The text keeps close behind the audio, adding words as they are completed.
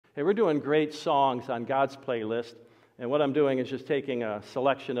Hey, we're doing great songs on God's playlist, and what I'm doing is just taking a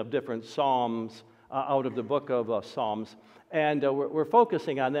selection of different psalms out of the book of Psalms, and we're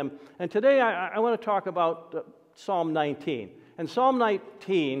focusing on them. And today I want to talk about Psalm 19. And Psalm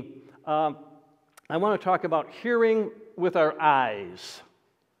 19, I want to talk about hearing with our eyes.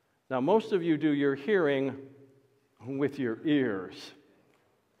 Now, most of you do your hearing with your ears,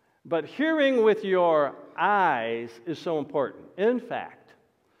 but hearing with your eyes is so important. In fact,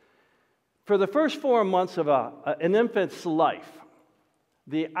 for the first 4 months of an infant's life,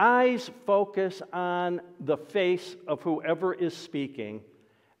 the eyes focus on the face of whoever is speaking,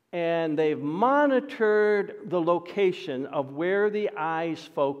 and they've monitored the location of where the eyes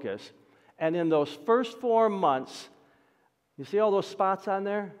focus. And in those first 4 months, you see all those spots on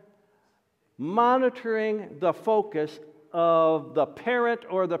there? Monitoring the focus of the parent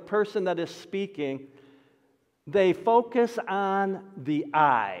or the person that is speaking, they focus on the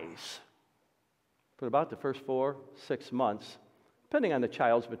eyes. For about the first 4-6 months, depending on the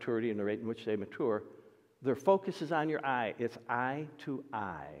child's maturity and the rate in which they mature, their focus is on your eye. It's eye to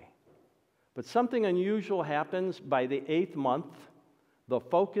eye. But something unusual happens by the 8th month. The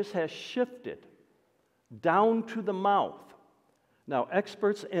focus has shifted down to the mouth. Now,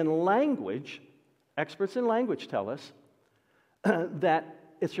 experts in language tell us that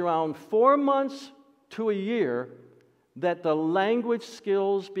it's around 4 months to a year that the language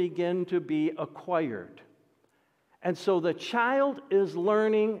skills begin to be acquired. And so the child is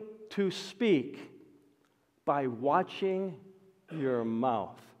learning to speak by watching your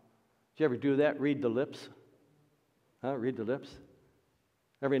mouth. Did you ever do that? Read the lips? Read the lips?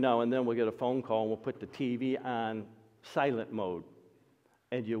 Every now and then we'll get a phone call and we'll put the TV on silent mode.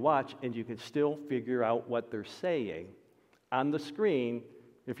 And you watch and you can still figure out what they're saying on the screen,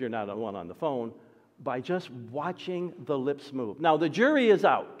 if you're not the one on the phone, by just watching the lips move. Now, the jury is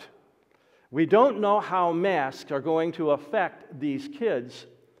out. We don't know how masks are going to affect these kids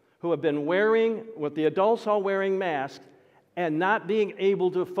who have been wearing, with the adults all wearing masks, and not being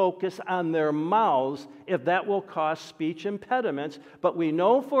able to focus on their mouths, if that will cause speech impediments. But we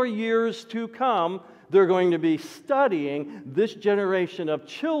know for years to come, they're going to be studying this generation of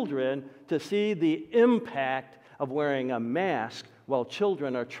children to see the impact of wearing a mask while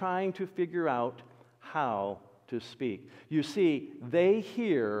children are trying to figure out how to speak. You see, they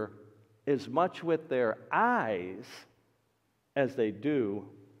hear as much with their eyes as they do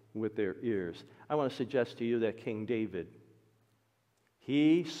with their ears. I want to suggest to you that King David,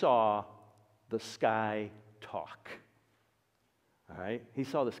 he saw the sky talk. All right? He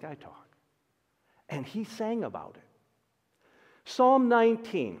saw the sky talk. And he sang about it. Psalm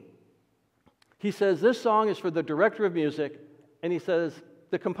 19, he says this song is for the director of music, and he says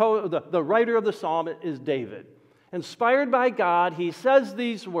the writer of the psalm is David. Inspired by God, he says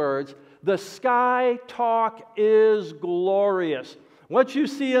these words, "The sky talk is glorious." What you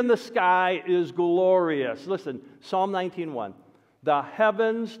see in the sky is glorious. Listen, Psalm 19:1. The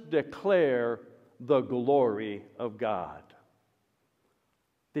heavens declare the glory of God.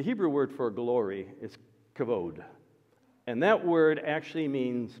 The Hebrew word for glory is kavod. And that word actually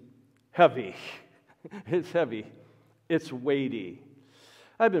means heavy. It's heavy. It's weighty.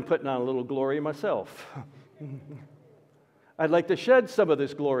 I've been putting on a little glory myself. I'd like to shed some of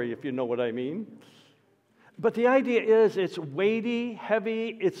this glory, if you know what I mean. But the idea is it's weighty,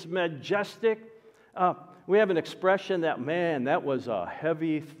 heavy, it's majestic. We have an expression that, man, that was a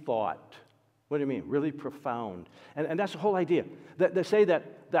heavy thought. What do you mean? Really profound. And that's the whole idea. They say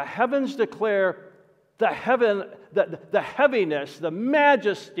that the heavens declare the heaviness, the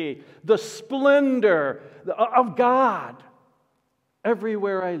majesty, the splendor of God.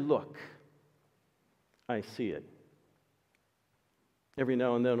 Everywhere I look, I see it. Every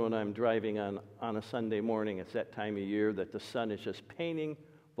now and then when I'm driving on a Sunday morning, it's that time of year that the sun is just painting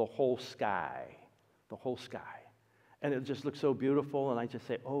the whole sky. The whole sky. And it just looks so beautiful, and I just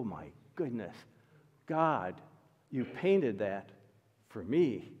say, oh my goodness, God, you painted that for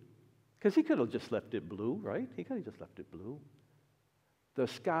me. Because he could have just left it blue, right? He could have just left it blue. The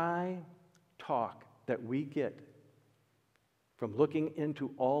sky talk that we get from looking into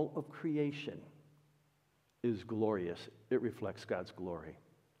all of creation is glorious. It reflects God's glory.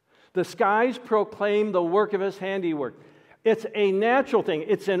 The skies proclaim the work of his handiwork. It's a natural thing.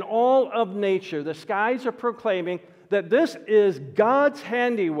 It's in all of nature. The skies are proclaiming that this is God's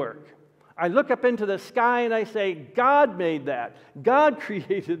handiwork. I look up into the sky and I say, God made that. God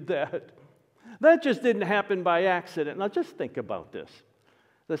created that. That just didn't happen by accident. Now just think about this.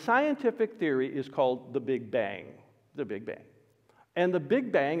 The scientific theory is called the Big Bang. The Big Bang. And the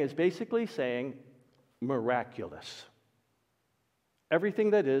Big Bang is basically saying miraculous.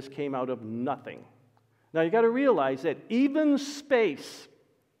 Everything that is came out of nothing. Now, you got to realize that even space,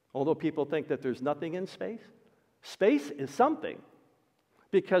 although people think that there's nothing in space, space is something,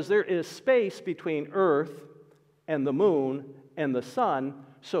 because there is space between Earth and the moon and the sun,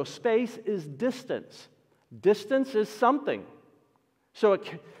 so space is distance. Distance is something. So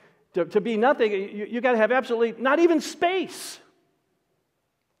to be nothing, you got to have absolutely not even space.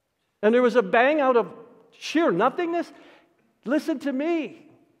 And there was a bang out of sheer nothingness. Listen to me.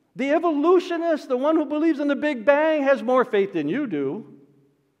 The evolutionist, the one who believes in the Big Bang, has more faith than you do,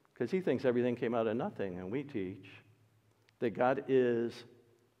 because he thinks everything came out of nothing. And we teach that God is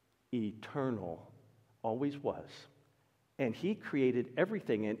eternal, always was. And He created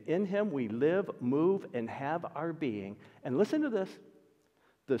everything. And in Him we live, move, and have our being. And listen to this.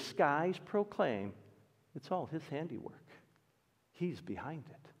 The skies proclaim it's all His handiwork. He's behind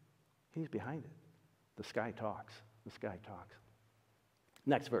it. He's behind it. The sky talks. The sky talks.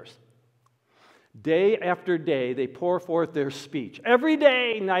 Next verse. Day after day they pour forth their speech. Every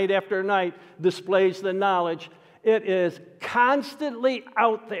day, night after night, displays the knowledge. It is constantly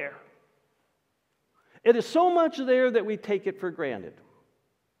out there. It is so much there that we take it for granted.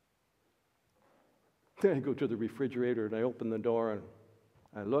 Then I go to the refrigerator and I open the door and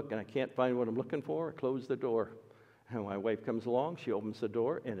I look and I can't find what I'm looking for. I close the door. And my wife comes along, she opens the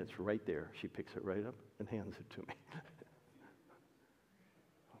door, and it's right there. She picks it right up and hands it to me.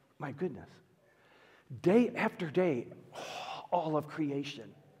 My goodness. Day after day, all of creation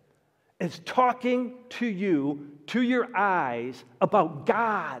is talking to you, to your eyes, about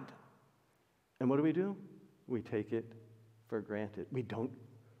God. And what do? We take it for granted. We don't.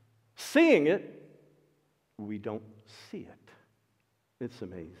 Seeing it, we don't see it. It's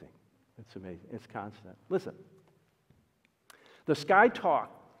amazing. It's amazing. It's constant. Listen. The sky talk,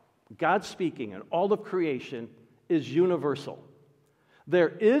 God speaking, and all of creation is universal. There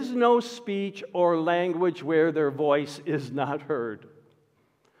is no speech or language where their voice is not heard.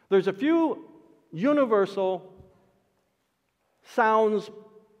 There's a few universal sounds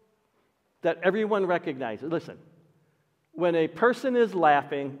that everyone recognizes. Listen, when a person is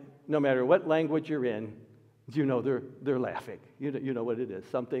laughing, no matter what language you're in, you know they're laughing. You know what it is.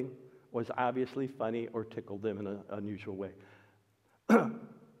 Something was obviously funny or tickled them in an unusual way.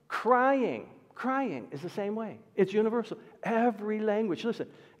 Crying is the same way. It's universal. Every language. Listen,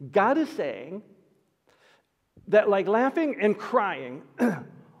 God is saying that like laughing and crying,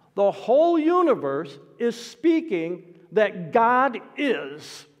 the whole universe is speaking that God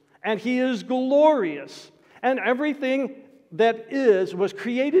is, and He is glorious, and everything that is was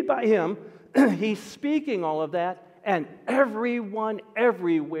created by Him. He's speaking all of that, and everyone,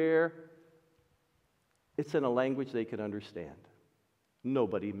 everywhere, it's in a language they can understand.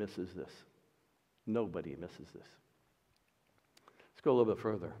 Nobody misses this. Nobody misses this. Let's go a little bit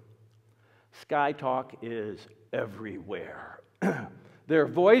further. Sky talk is everywhere. Their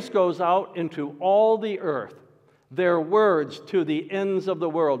voice goes out into all the earth. Their words to the ends of the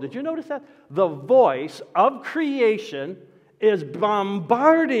world. Did you notice that? The voice of creation is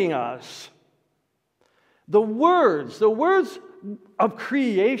bombarding us. The words of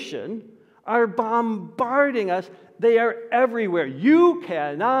creation are bombarding us. They are everywhere. You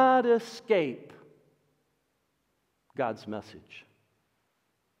cannot escape God's message.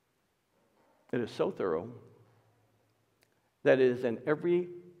 It is so thorough that it is in every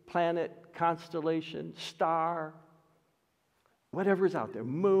planet, constellation, star, whatever is out there,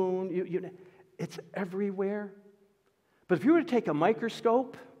 moon, it's everywhere. But if you were to take a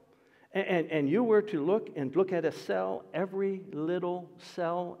microscope and you were to look at a cell, every little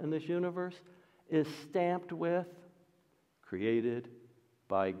cell in this universe is stamped with created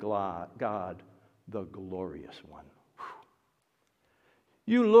by God, the glorious one.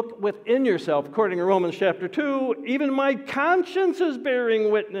 You look within yourself, according to Romans chapter 2, even my conscience is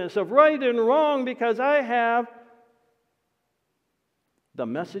bearing witness of right and wrong because I have the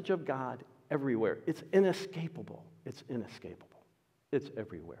message of God everywhere. It's inescapable. It's inescapable. It's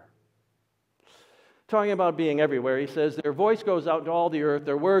everywhere. Talking about being everywhere, he says, their voice goes out to all the earth,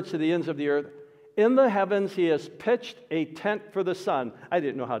 their words to the ends of the earth. In the heavens, he has pitched a tent for the sun. I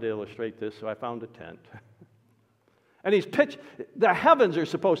didn't know how to illustrate this, so I found a tent. And he's pitched, the heavens are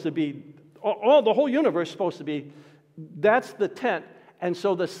supposed to be, the whole universe is supposed to be, that's the tent. And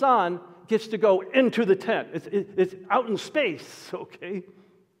so the sun gets to go into the tent. It's out in space, okay?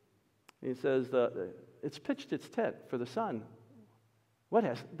 He says, it's pitched its tent for the sun. What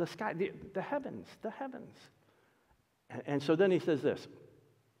has? The sky, the heavens. And so then he says this,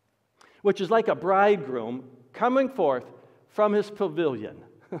 which is like a bridegroom coming forth from his pavilion.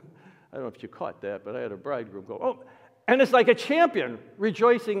 I don't know if you caught that, but I had a bridegroom go, oh, And it's like a champion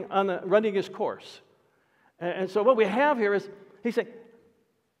rejoicing on running his course. And so what we have here is, he's saying,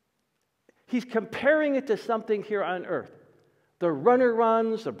 he's comparing it to something here on earth. The runner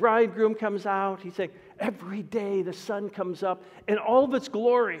runs, the bridegroom comes out. He's saying, every day the sun comes up in all of its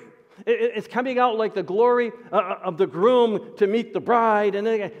glory. It's coming out like the glory of the groom to meet the bride. And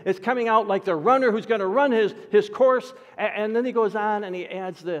then it's coming out like the runner who's going to run his course. And then he goes on and he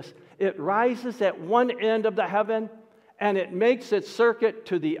adds this. It rises at one end of the heaven and it makes its circuit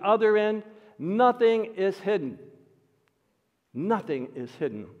to the other end. Nothing is hidden. Nothing is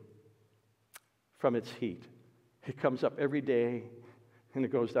hidden from its heat. It comes up every day and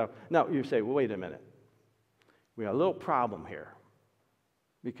it goes down. Now, you say, well, wait a minute. We got a little problem here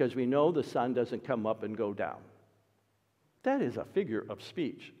because we know the sun doesn't come up and go down. That is a figure of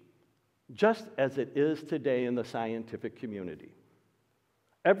speech, just as it is today in the scientific community.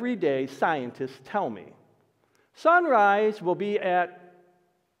 Every day, scientists tell me, sunrise will be at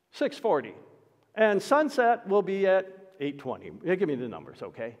 6:40, and sunset will be at 8:20. They give me the numbers,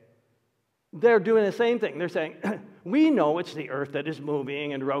 okay? They're doing the same thing. They're saying, we know it's the earth that is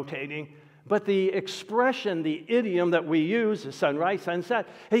moving and rotating, but the expression, the idiom that we use is sunrise, sunset.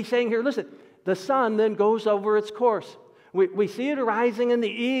 He's saying here, listen, the sun then goes over its course. We see it rising in the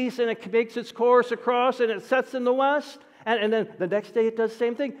east, and it makes its course across, and it sets in the west. And then the next day it does the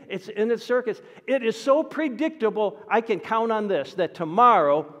same thing. It's in its circuits. It is so predictable, I can count on this, that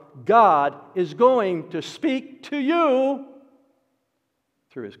tomorrow God is going to speak to you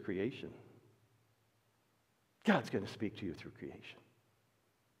through His creation. God's going to speak to you through creation.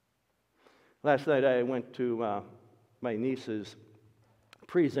 Last night I went to my niece's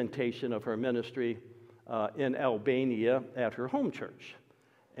presentation of her ministry in Albania at her home church.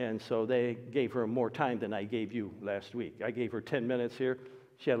 And so they gave her more time than I gave you last week. I gave her 10 minutes here.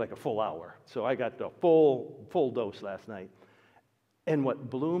 She had like a full hour. So I got the full dose last night. And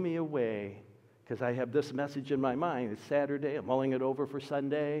what blew me away, because I have this message in my mind, it's Saturday, I'm mulling it over for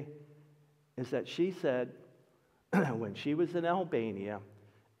Sunday, is that she said when she was in Albania,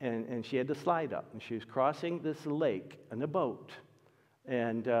 and she had to slide up, and she was crossing this lake in a boat,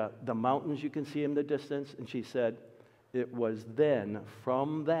 and the mountains, you can see in the distance, and she said, it was then,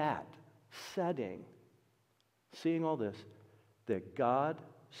 from that setting, seeing all this, that God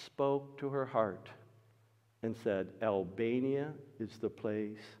spoke to her heart and said, Albania is the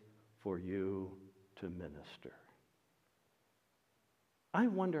place for you to minister. I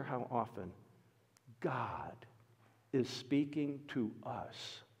wonder how often God is speaking to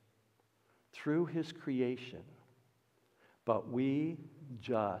us through His creation, but we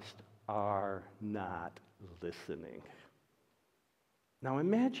just are not listening. Now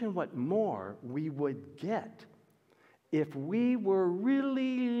imagine what more we would get if we were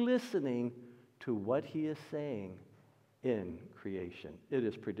really listening to what He is saying in creation. It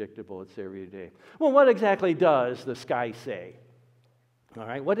is predictable. It's every day. Well, what exactly does the sky say? All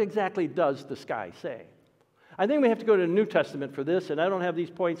right, what exactly does the sky say? I think we have to go to the New Testament for this, and I don't have these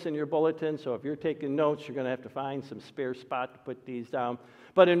points in your bulletin, so if you're taking notes, you're going to have to find some spare spot to put these down.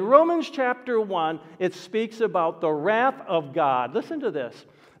 But in Romans chapter 1, it speaks about the wrath of God. Listen to this.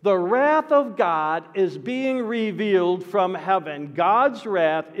 The wrath of God is being revealed from heaven. God's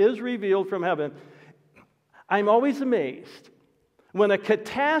wrath is revealed from heaven. I'm always amazed when a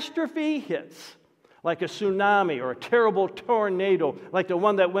catastrophe hits, like a tsunami or a terrible tornado, like the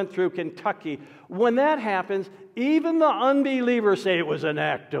one that went through Kentucky. When that happens, even the unbelievers say it was an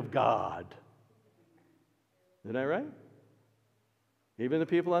act of God. Isn't that right? Even the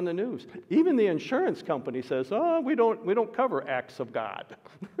people on the news. Even the insurance company says, oh, we don't cover acts of God.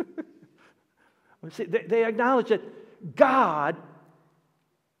 See, they acknowledge that God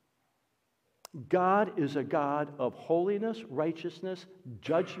is a God of holiness, righteousness,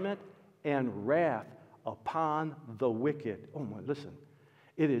 judgment, and wrath upon the wicked. Oh my, listen.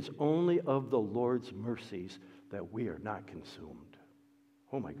 It is only of the Lord's mercies that we are not consumed.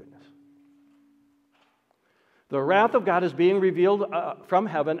 Oh my goodness. The wrath of God is being revealed from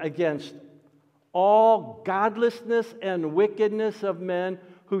heaven against all godlessness and wickedness of men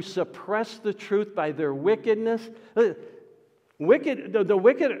who suppress the truth by their wickedness. The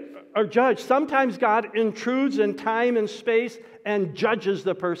wicked are judged. Sometimes God intrudes in time and space and judges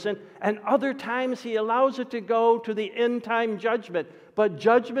the person, and other times He allows it to go to the end time judgment. But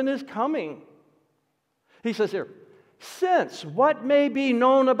judgment is coming. He says here, since what may be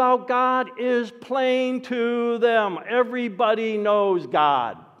known about God is plain to them. Everybody knows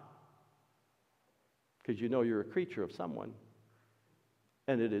God. Because you know you're a creature of someone.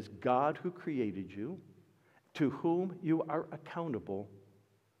 And it is God who created you, to whom you are accountable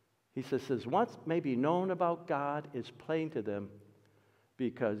He says, what may be known about God is plain to them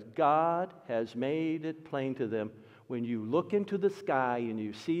because God has made it plain to them. When you look into the sky and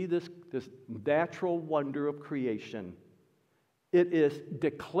you see this natural wonder of creation, it is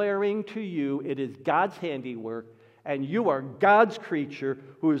declaring to you it is God's handiwork, and you are God's creature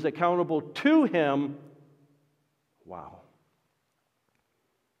who is accountable to Him. Wow.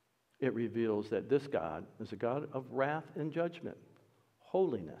 It reveals that this God is a God of wrath and judgment,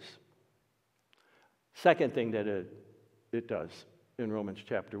 holiness. Second thing that it does in Romans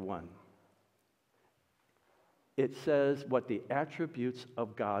chapter 1. It says what the attributes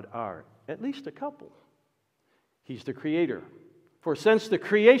of God are, at least a couple. He's the creator. For since the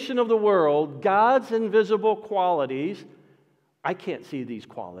creation of the world, God's invisible qualities, I can't see these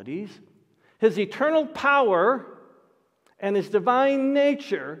qualities, His eternal power and His divine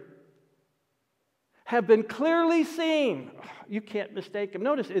nature have been clearly seen. You can't mistake Him.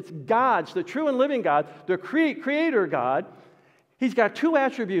 Notice, it's God's, the true and living God, the creator God. He's got two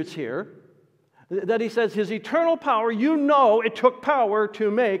attributes here that He says His eternal power, you know it took power to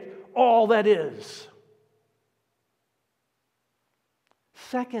make all that is.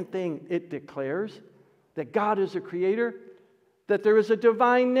 Second thing it declares, that God is a creator, that there is a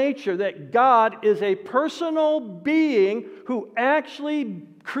divine nature, that God is a personal being who actually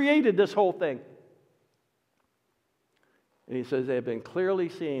created this whole thing. And He says they have been clearly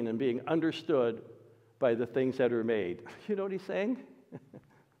seen and being understood by the things that are made. You know what He's saying?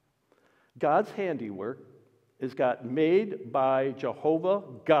 God's handiwork is got made by Jehovah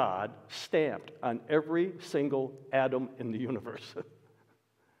God, stamped on every single atom in the universe.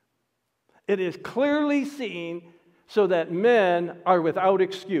 It is clearly seen so that men are without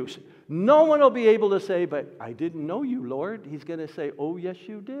excuse. No one will be able to say, but I didn't know you, Lord. He's going to say, oh, yes,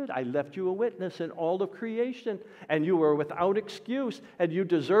 you did. I left you a witness in all of creation, and you were without excuse, and you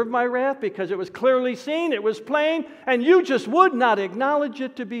deserve my wrath because it was clearly seen, it was plain, and you just would not acknowledge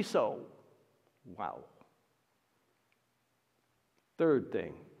it to be so. Wow. Third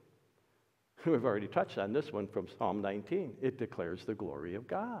thing, we've already touched on this one from Psalm 19. It declares the glory of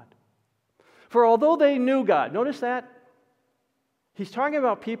God. For although they knew God, notice that? He's talking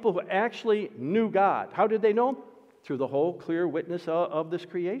about people who actually knew God. How did they know Him? Through the whole clear witness of this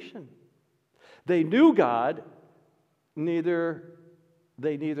creation. They knew God, they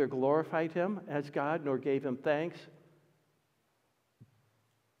neither glorified Him as God nor gave Him thanks,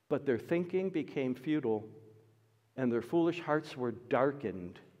 but their thinking became futile and their foolish hearts were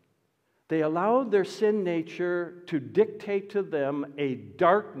darkened. They allowed their sin nature to dictate to them a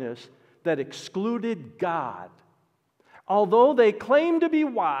darkness that excluded God. Although they claimed to be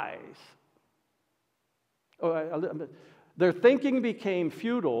wise, their thinking became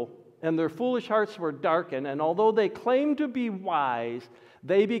futile and their foolish hearts were darkened, and although they claimed to be wise,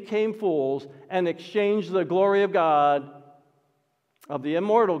 they became fools and exchanged the glory of God, of the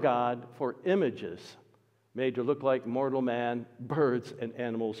immortal God, for images made to look like mortal man, birds and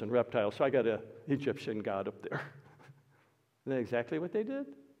animals and reptiles. So I got an Egyptian god up there. Isn't that exactly what they did?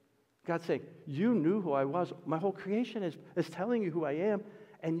 God's saying, you knew who I was. My whole creation is telling you who I am,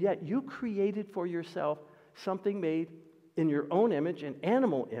 and yet you created for yourself something made in your own image, an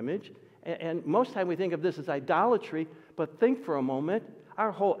animal image. And most of the time we think of this as idolatry, but think for a moment,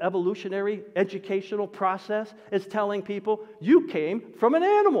 our whole evolutionary educational process is telling people you came from an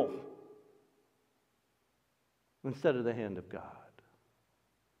animal instead of the hand of God.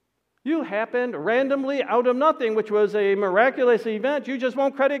 You happened randomly out of nothing, which was a miraculous event. You just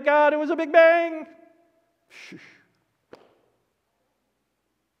won't credit God. It was a big bang.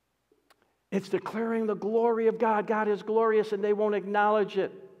 It's declaring the glory of God. God is glorious, and they won't acknowledge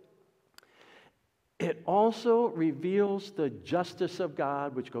it. It also reveals the justice of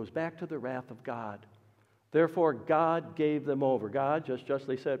God, which goes back to the wrath of God. Therefore, God gave them over. God just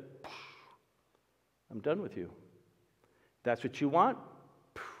justly said, I'm done with you. That's what you want.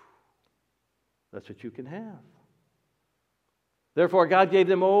 That's what you can have. Therefore, God gave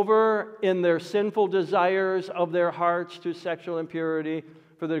them over in their sinful desires of their hearts to sexual impurity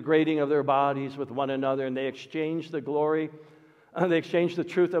for the degrading of their bodies with one another, and they exchanged the glory, they exchanged the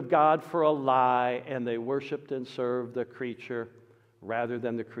truth of God for a lie, and they worshiped and served the creature rather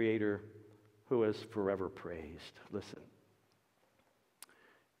than the Creator who is forever praised. Listen.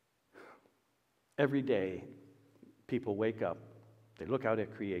 Every day, people wake up, they look out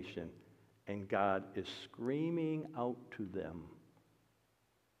at creation, and God is screaming out to them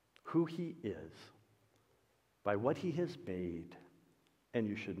who He is by what He has made, and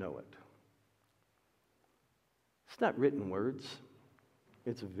you should know it. It's not written words,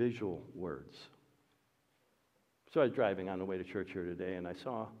 it's visual words. So I was driving on the way to church here today, and I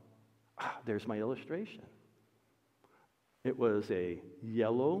saw There's my illustration. It was a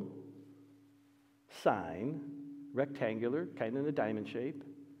yellow sign, rectangular, kind of in a diamond shape,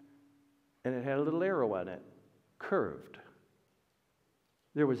 and it had a little arrow on it, curved.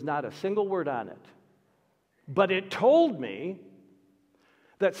 There was not a single word on it, but it told me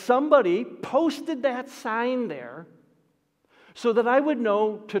that somebody posted that sign there so that I would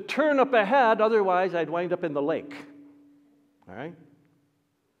know to turn up ahead, otherwise I'd wind up in the lake. All right?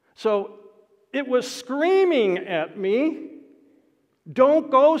 So it was screaming at me, don't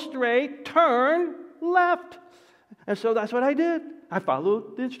go straight, turn left. And so that's what I did. I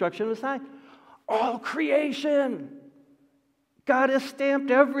followed the instruction of the sign. All creation. God is stamped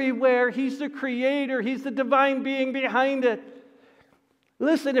everywhere. He's the creator. He's the divine being behind it.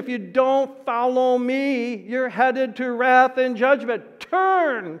 Listen, if you don't follow me, you're headed to wrath and judgment.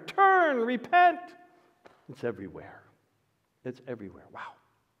 Turn, repent. It's everywhere. It's everywhere. Wow.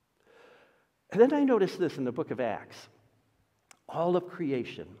 And then I noticed this in the book of Acts. All of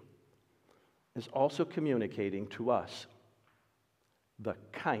creation is also communicating to us the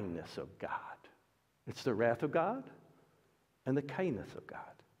kindness of God. It's the wrath of God and the kindness of God.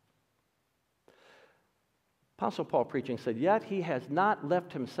 Apostle Paul preaching said, yet he has not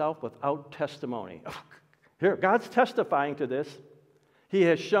left himself without testimony. Here, God's testifying to this. He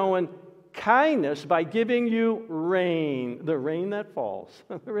has shown kindness by giving you rain, the rain that falls,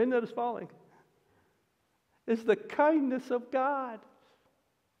 the rain that is falling. Is the kindness of God,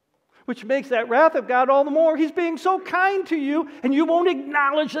 which makes that wrath of God all the more. He's being so kind to you, and you won't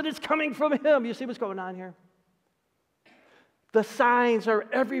acknowledge that it's coming from him. You see what's going on here? The signs are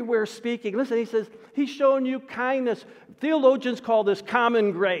everywhere speaking. Listen, he says, he's showing you kindness. Theologians call this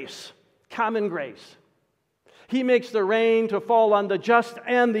common grace. Common grace. He makes the rain to fall on the just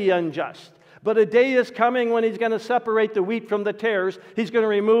and the unjust. But a day is coming when he's going to separate the wheat from the tares. He's going to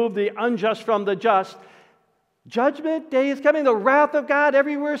remove the unjust from the just. Judgment day is coming, the wrath of God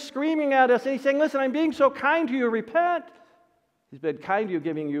everywhere screaming at us. And he's saying, listen, I'm being so kind to you, repent. He's been kind to you,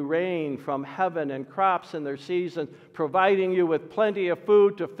 giving you rain from heaven and crops in their season, providing you with plenty of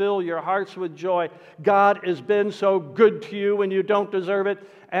food to fill your hearts with joy. God has been so good to you when you don't deserve it,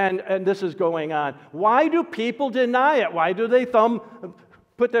 and this is going on. Why do people deny it? Why do they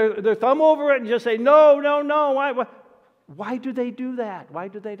put their thumb over it and just say, no, no, no? Why do they do that? Why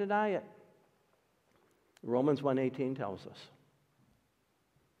do they deny it? Romans 1:18 tells us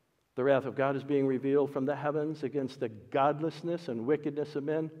the wrath of God is being revealed from the heavens against the godlessness and wickedness of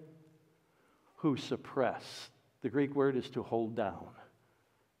men who suppress. The Greek word is to hold down.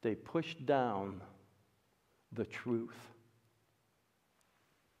 They push down the truth.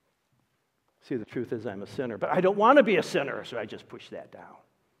 See, the truth is I'm a sinner, but I don't want to be a sinner, so I just push that down.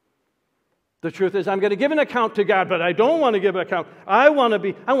 The truth is I'm going to give an account to God, but I don't want to give an account. I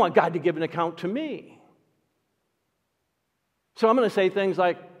want God to give an account to me. So I'm going to say things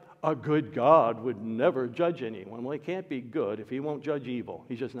like, a good God would never judge anyone. Well, he can't be good if he won't judge evil.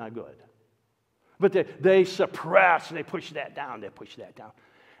 He's just not good. But they suppress, and they push that down,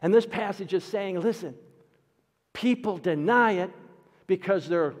 And this passage is saying, listen, people deny it because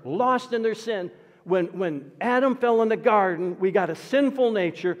they're lost in their sin. When Adam fell in the garden, we got a sinful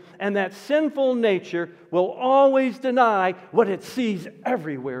nature, and that sinful nature will always deny what it sees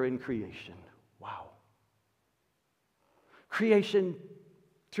everywhere in creation. Wow. Creation,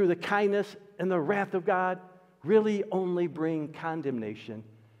 through the kindness and the wrath of God, really only bring condemnation.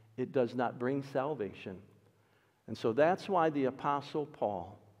 It does not bring salvation. And so that's why the Apostle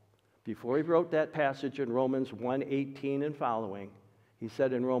Paul, before he wrote that passage in Romans 1:18 and following, he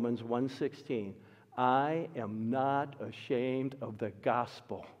said in Romans 1:16, I am not ashamed of the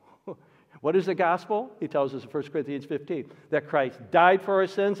gospel. What is the gospel? He tells us in 1 Corinthians 15, that Christ died for our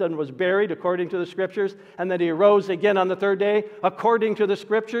sins and was buried according to the Scriptures, and that he rose again on the third day according to the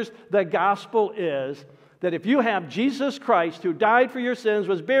Scriptures. The gospel is that if you have Jesus Christ, who died for your sins,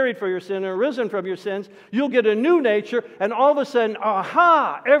 was buried for your sin, and risen from your sins, you'll get a new nature, and all of a sudden,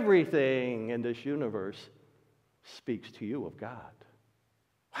 aha, everything in this universe speaks to you of God.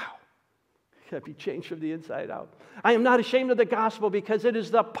 Wow. You gotta be changed from the inside out. I am not ashamed of the gospel because it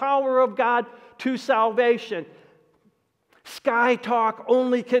is the power of God to salvation. Sky talk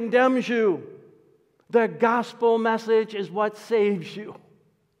only condemns you. The gospel message is what saves you.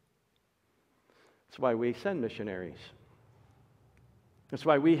 That's why we send missionaries. That's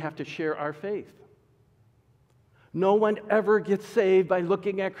why we have to share our faith. No one ever gets saved by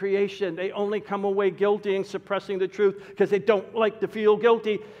looking at creation. They only come away guilty and suppressing the truth because they don't like to feel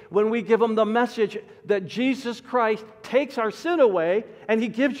guilty. When we give them the message that Jesus Christ takes our sin away and he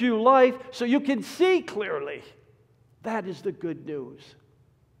gives you life so you can see clearly, that is the good news.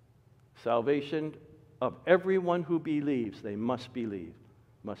 Salvation of everyone who believes. They must believe.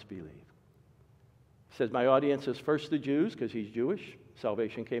 Must believe. He says, my audience is first the Jews, because he's Jewish.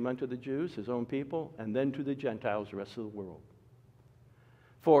 Salvation came unto the Jews, his own people, and then to the Gentiles, the rest of the world.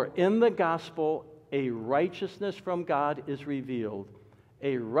 For in the gospel, a righteousness from God is revealed,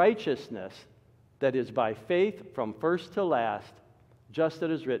 a righteousness that is by faith from first to last, just as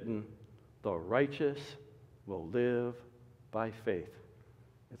it is written, the righteous will live by faith.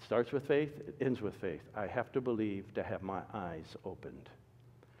 It starts with faith, it ends with faith. I have to believe to have my eyes opened.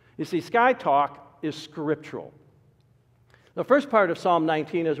 You see, sky talk is scriptural. The first part of Psalm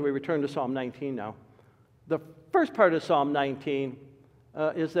 19, as we return to Psalm 19 now, the first part of Psalm 19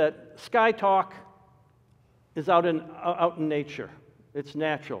 is that sky talk is out in nature. It's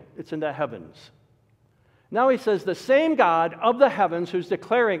natural. It's in the heavens. Now he says the same God of the heavens who's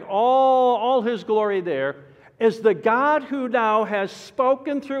declaring all his glory there is the God who now has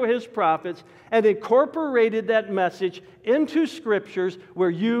spoken through his prophets and incorporated that message into scriptures where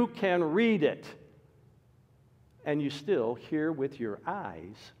you can read it. And you still hear with your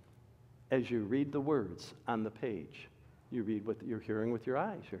eyes as you read the words on the page. You read what you're hearing with your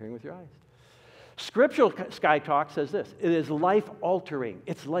eyes. You're hearing with your eyes. Scriptural sky talk says this. It is life-altering.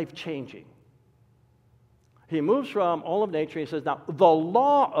 It's life-changing. He moves from all of nature. He says, now, the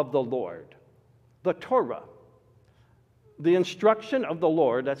law of the Lord, the Torah, the instruction of the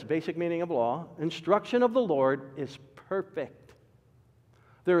Lord, that's the basic meaning of law, instruction of the Lord is perfect.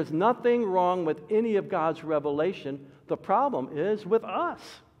 There is nothing wrong with any of God's revelation. The problem is with us.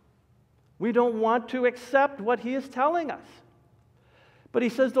 We don't want to accept what he is telling us. But he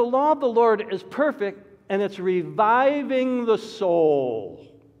says the law of the Lord is perfect, and it's reviving the soul.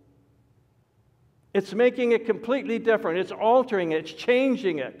 It's making it completely different. It's altering it. It's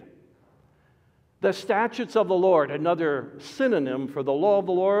changing it. The statutes of the Lord, another synonym for the law of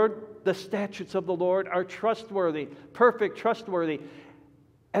the Lord, the statutes of the Lord are trustworthy, perfect, trustworthy.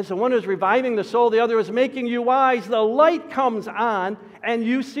 As the one who's reviving the soul, the other is making you wise. The light comes on, and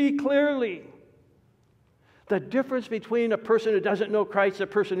you see clearly. The difference between a person who doesn't know Christ and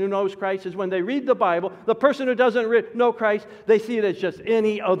a person who knows Christ is when they read the Bible, the person who doesn't know Christ, they see it as just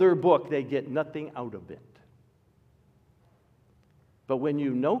any other book. They get nothing out of it. But when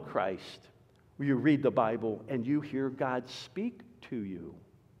you know Christ, you read the Bible and you hear God speak to you.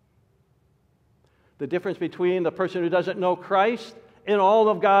 The difference between the person who doesn't know Christ in all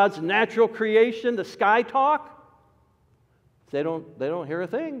of God's natural creation, the sky talk, they don't hear a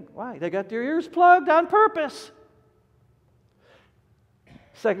thing. Why? They got their ears plugged on purpose.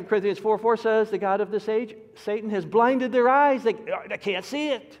 2 Corinthians 4:4 says, the God of this age, Satan, has blinded their eyes. They can't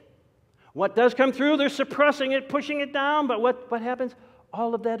see it. What does come through, they're suppressing it, pushing it down. But what happens?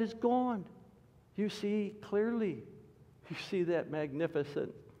 All of that is gone. You see clearly. You see that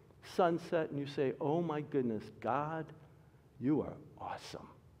magnificent sunset, and you say, oh my goodness, God, you are awesome.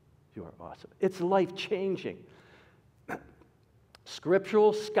 You are awesome. It's life-changing.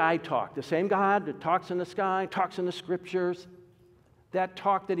 Scriptural sky talk. The same God that talks in the sky, talks in the scriptures. That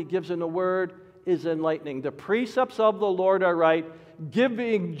talk that he gives in the word is enlightening. The precepts of the Lord are right,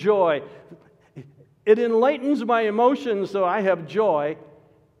 giving joy. It enlightens my emotions so I have joy.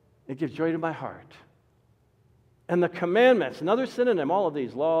 It gives joy to my heart. And the commandments, another synonym, all of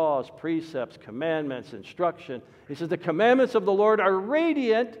these laws, precepts, commandments, instruction. He says the commandments of the Lord are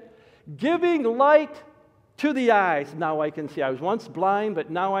radiant, giving light to the eyes. Now I can see. I was once blind, but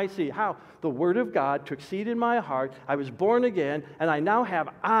now I see. How? The Word of God took seed in my heart. I was born again, and I now have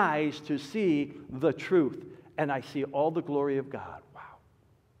eyes to see the truth. And I see all the glory of God. Wow.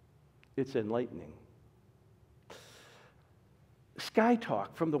 It's enlightening. Sky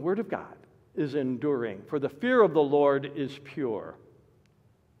talk from the Word of God is enduring. For the fear of the Lord is pure,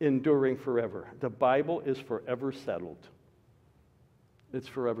 enduring forever. The Bible is forever settled. It's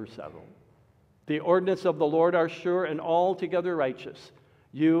forever settled. The ordinances of the Lord are sure and altogether righteous.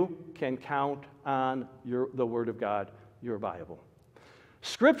 You can count on the Word of God, your Bible.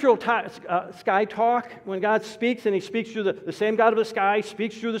 Scriptural sky talk, when God speaks, and he speaks through the same God of the sky,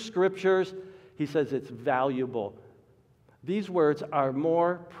 speaks through the Scriptures, he says it's valuable. These words are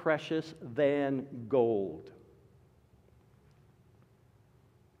more precious than gold.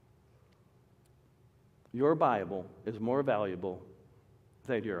 Your Bible is more valuable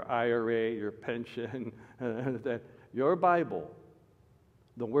than your IRA, your pension. Your Bible,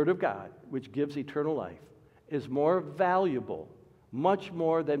 the Word of God, which gives eternal life, is more valuable, much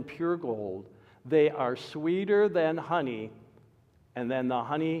more than pure gold. They are sweeter than honey, and then the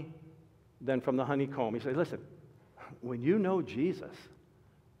honey, then from the honeycomb. He says, listen, when you know Jesus,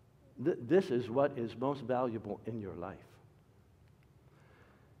 this is what is most valuable in your life.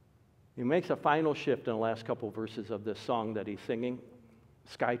 He makes a final shift in the last couple of verses of this song that he's singing.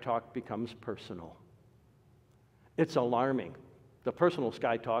 Sky talk becomes personal. It's alarming. The personal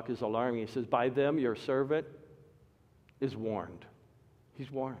sky talk is alarming. He says, by them your servant is warned. He's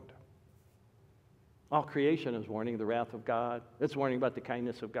warned. All creation is warning the wrath of God. It's warning about the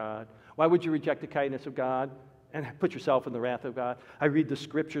kindness of God. Why would you reject the kindness of God and put yourself in the wrath of God? I read the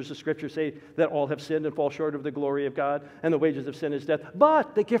scriptures. The scriptures say that all have sinned and fall short of the glory of God, and the wages of sin is death.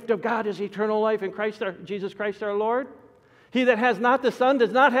 But the gift of God is eternal life in Jesus Christ our Lord. He that has not the Son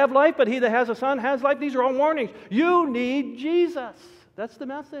does not have life, but he that has the Son has life. These are all warnings. You need Jesus. That's the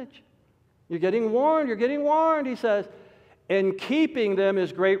message. You're getting warned. You're getting warned, he says. And keeping them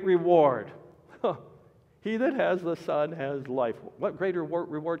is great reward. He that has the Son has life. What greater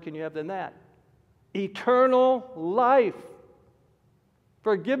reward can you have than that? Eternal life.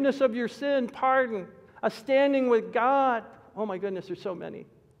 Forgiveness of your sin, pardon, a standing with God. Oh my goodness, there's so many.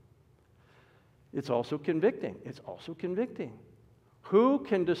 It's also convicting. It's also convicting. Who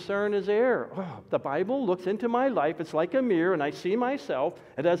can discern his error? Oh, the Bible looks into my life. It's like a mirror, and I see myself.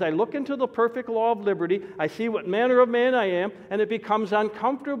 And as I look into the perfect law of liberty, I see what manner of man I am, and it becomes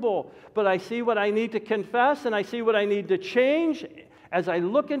uncomfortable. But I see what I need to confess, and I see what I need to change. As I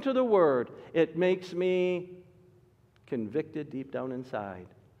look into the Word, it makes me convicted deep down inside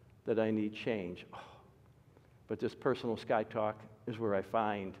that I need change. Oh, but this personal sky talk is where I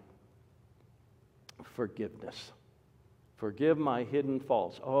find forgiveness. Forgive my hidden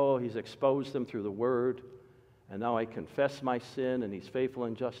faults. Oh, he's exposed them through the Word, and now I confess my sin, and he's faithful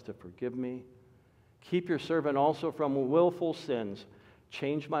and just to forgive me. Keep your servant also from willful sins.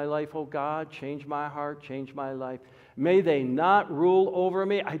 Change my life, O God. Change my heart. Change my life. May they not rule over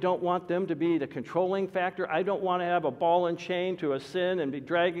me. I don't want them to be the controlling factor. I don't want to have a ball and chain to a sin and be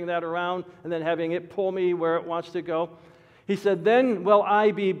dragging that around and then having it pull me where it wants to go. He said, then will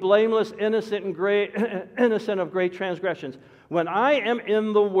I be blameless, innocent, and innocent of great transgressions. When I am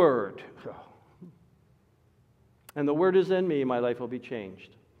in the Word, and the Word is in me, my life will be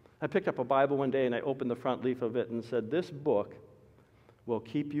changed. I picked up a Bible one day and I opened the front leaf of it and said, this book will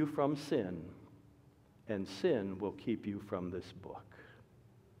keep you from sin, and sin will keep you from this book.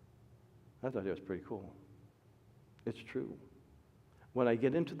 I thought that was pretty cool. It's true. When I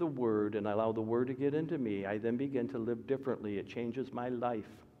get into the Word and I allow the Word to get into me, I then begin to live differently. It changes my life.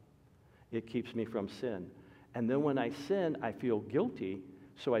 It keeps me from sin. And then when I sin, I feel guilty,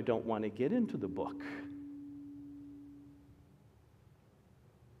 so I don't want to get into the book.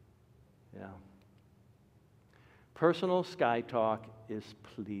 Yeah. Personal sky talk is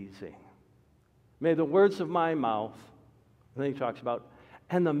pleasing. May the words of my mouth, and then he talks about,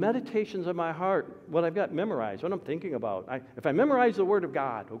 and the meditations of my heart, what I've got memorized, what I'm thinking about. If I memorize the Word of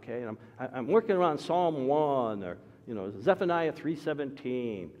God, okay, and I'm working around Psalm 1 or, Zephaniah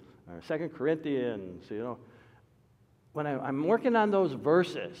 3:17 or 2 Corinthians, when I'm working on those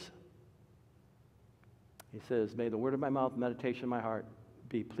verses, he says, may the word of my mouth, meditation of my heart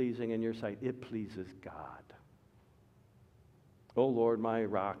be pleasing in your sight. It pleases God. O Lord, my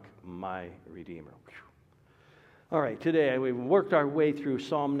rock, my redeemer. Whew. All right, today we've worked our way through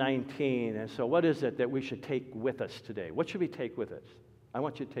Psalm 19, and so what is it that we should take with us today? What should we take with us? I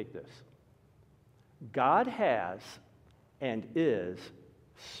want you to take this. God has and is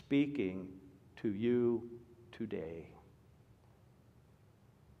speaking to you today.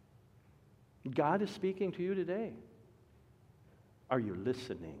 God is speaking to you today. Are you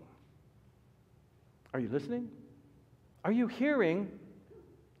listening? Are you listening? Are you hearing?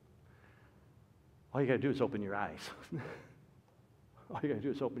 All you got to do is open your eyes. All you got to do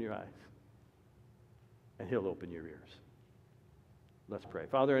is open your eyes. And he'll open your ears. Let's pray.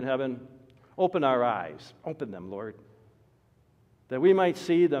 Father in heaven, open our eyes. Open them, Lord. That we might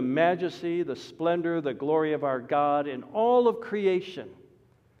see the majesty, the splendor, the glory of our God in all of creation.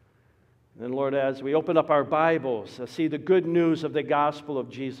 And then, Lord, as we open up our Bibles to see the good news of the gospel of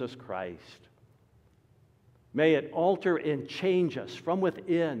Jesus Christ, may it alter and change us from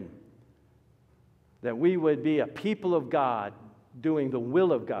within, that we would be a people of God doing the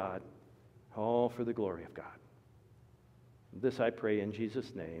will of God, all for the glory of God. This I pray in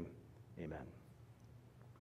Jesus' name, amen.